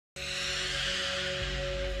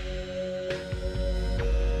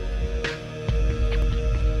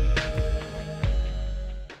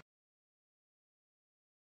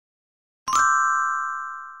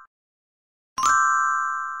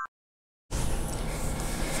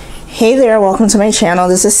Hey there, welcome to my channel.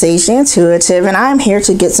 This is Sage the Intuitive, and I'm here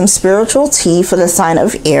to get some spiritual tea for the sign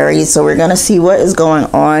of Aries. So we're going to see what is going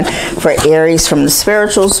on for Aries from the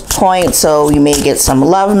spiritual point. So you may get some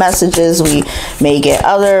love messages, we may get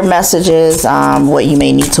other messages, what you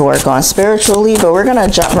may need to work on spiritually, but we're going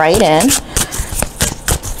to jump right in.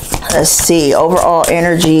 Let's see, overall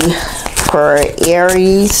energy for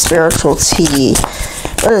Aries, spiritual tea.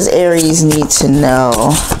 What does Aries need to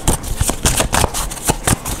know?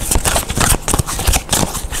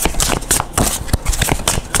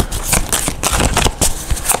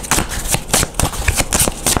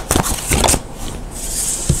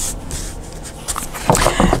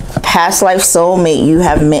 Past life soulmate, you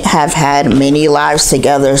have had many lives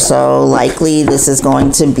together, so likely this is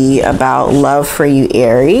going to be about love for you,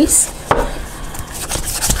 Aries.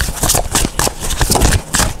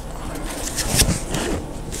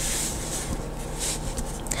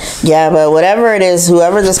 Yeah, but whatever it is,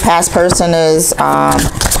 whoever this past person is,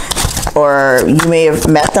 or you may have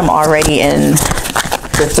met them already in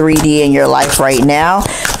the 3D in your life right now.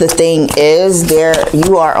 The thing is,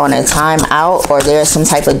 you are on a time out, or there's some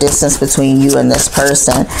type of distance between you and this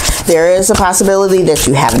person. There is a possibility that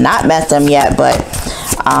you have not met them yet, but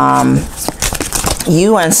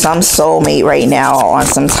you and some soulmate right now are on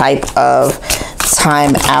some type of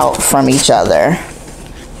time out from each other.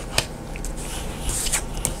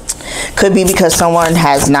 Could be because someone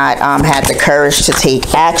has not had the courage to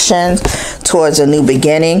take action towards a new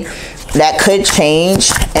beginning. That could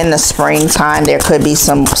change in the springtime. There could be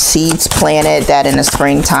some seeds planted that in the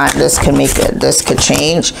springtime this could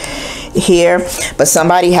change here. But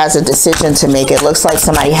somebody has a decision to make. It looks like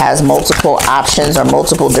somebody has multiple options or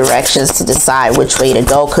multiple directions to decide which way to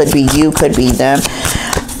go. Could be you, could be them.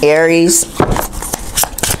 Aries,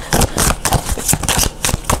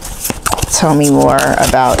 tell me more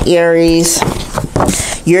about Aries.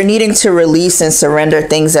 You're needing to release and surrender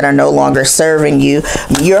things that are no longer serving you.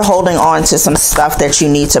 You're holding on to some stuff that you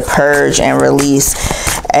need to purge and release.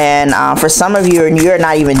 And for some of you, you're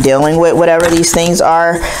not even dealing with whatever these things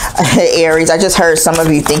are. Aries, I just heard some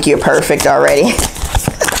of you think you're perfect already.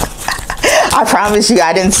 I promise you,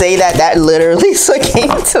 I didn't say that. That literally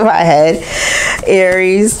came to my head.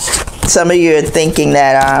 Aries, some of you are thinking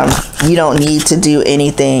that you don't need to do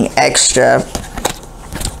anything extra.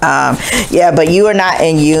 Yeah, but you are not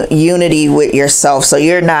in unity with yourself, so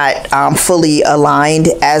you're not fully aligned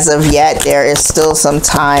as of yet. There is still some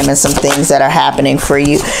time and some things that are happening for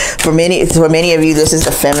you. For many of you, this is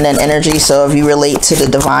the feminine energy. So if you relate to the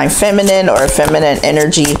divine feminine or feminine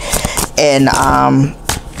energy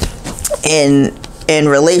in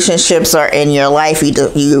relationships or in your life,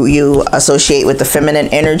 you associate with the feminine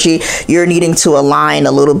energy, you're needing to align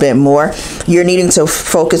a little bit more. You're needing to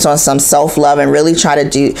focus on some self-love and really try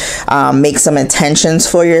to make some intentions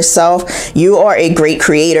for yourself. You are a great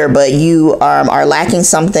creator, but you are lacking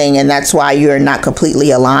something, and that's why you're not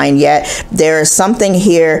completely aligned yet. There is something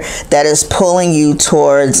here that is pulling you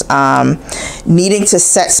towards needing to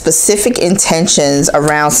set specific intentions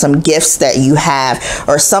around some gifts that you have,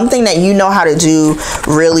 or something that you know how to do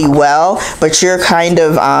really well, but you're kind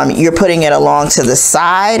of you're putting it along to the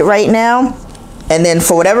side right now. And then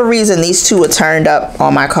for whatever reason, these two were turned up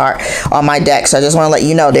on my deck. So I just want to let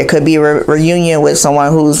you know there could be a reunion with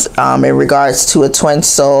someone who's in regards to a twin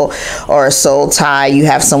soul or a soul tie you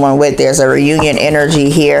have someone with. There's a reunion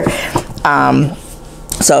energy here.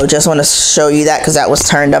 So just want to show you that because that was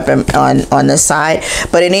turned up on this side.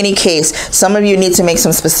 But in any case, some of you need to make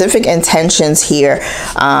some specific intentions here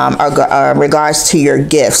in regards to your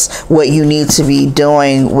gifts, what you need to be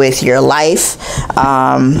doing with your life.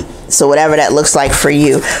 So whatever that looks like for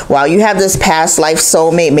you. While you have this past life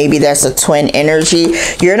soulmate, maybe that's a twin energy,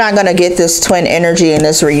 you're not going to get this twin energy and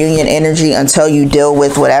this reunion energy until you deal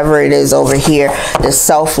with whatever it is over here, the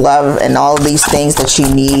self-love and all of these things that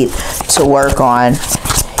you need to work on.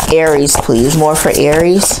 Aries, please. More for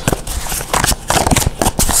Aries.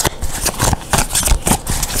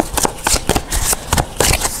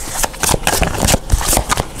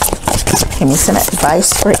 Give me some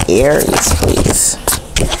advice for Aries, please.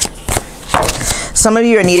 Some of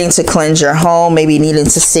you are needing to cleanse your home, maybe needing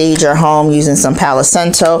to sage your home using some Palo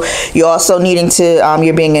Santo. You're also needing to,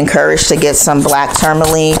 you're being encouraged to get some black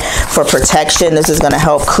tourmaline for protection. This is going to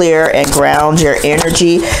help clear and ground your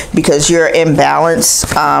energy because you're imbalanced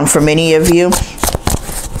for many of you.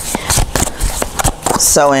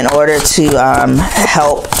 So in order to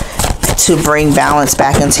help to bring balance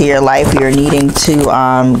back into your life. You're needing to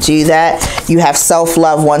do that. You have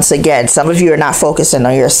self-love once again. Some of you are not focusing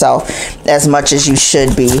on yourself as much as you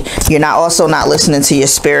should be. You're also not listening to your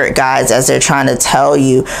spirit guides as they're trying to tell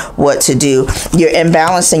you what to do. You're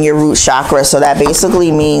imbalancing your root chakra, so that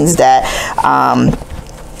basically means that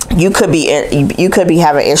you could be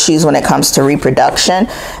having issues when it comes to reproduction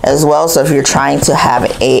as well. So if you're trying to have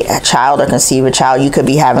a child or conceive a child, you could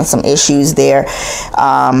be having some issues there.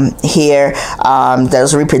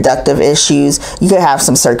 Those reproductive issues. You could have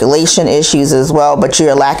some circulation issues as well, but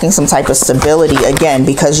you're lacking some type of stability again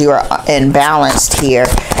because you are imbalanced here,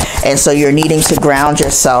 and so you're needing to ground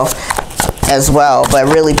yourself as well.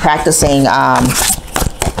 But really practicing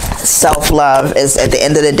self-love is at the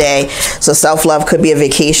end of the day. So self-love could be a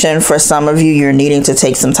vacation for some of you. You're needing to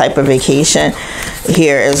take some type of vacation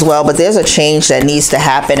here as well. But there's a change that needs to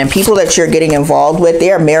happen, and people that you're getting involved with,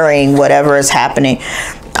 they're mirroring whatever is happening.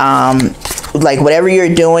 Like whatever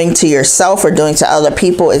you're doing to yourself or doing to other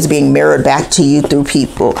people is being mirrored back to you through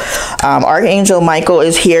people. Archangel Michael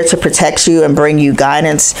is here to protect you and bring you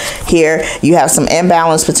guidance here. You have some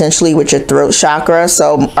imbalance potentially with your throat chakra.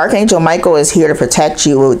 So Archangel Michael is here to protect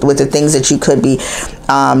you with the things that you could be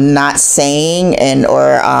not saying and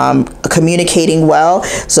or communicating well.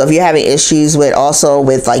 So if you're having issues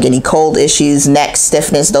with like any cold issues, neck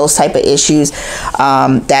stiffness, those type of issues,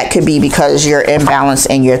 that could be because you're imbalanced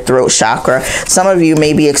in your throat chakra. Some of you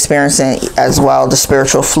may be experiencing as well the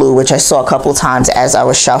spiritual flu, which I saw a couple times as I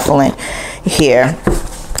was shuffling here.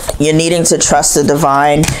 You're needing to trust the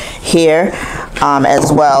divine here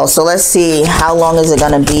as well. So let's see, how long is it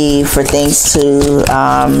going to be for things to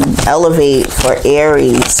elevate for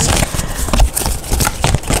Aries?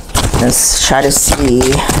 Let's try to see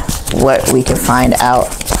what we can find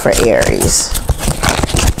out for Aries.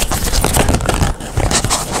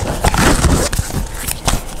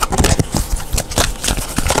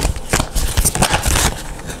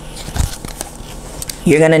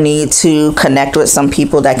 You're going to need to connect with some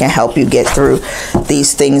people that can help you get through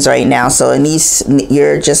these things right now. So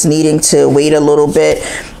you're just needing to wait a little bit.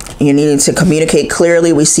 You're needing to communicate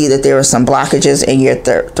clearly. We see that there are some blockages in your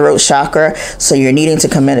throat chakra. So you're needing to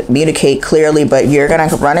communicate clearly, but you're going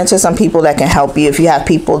to run into some people that can help you. If you have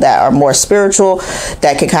people that are more spiritual,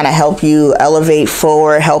 that can kind of help you elevate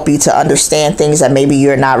forward, help you to understand things that maybe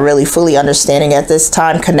you're not really fully understanding at this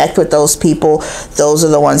time, connect with those people. Those are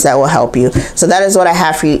the ones that will help you. So that is what I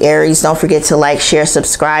have for you, Aries. Don't forget to like, share,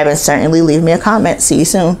 subscribe, and certainly leave me a comment. See you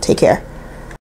soon. Take care.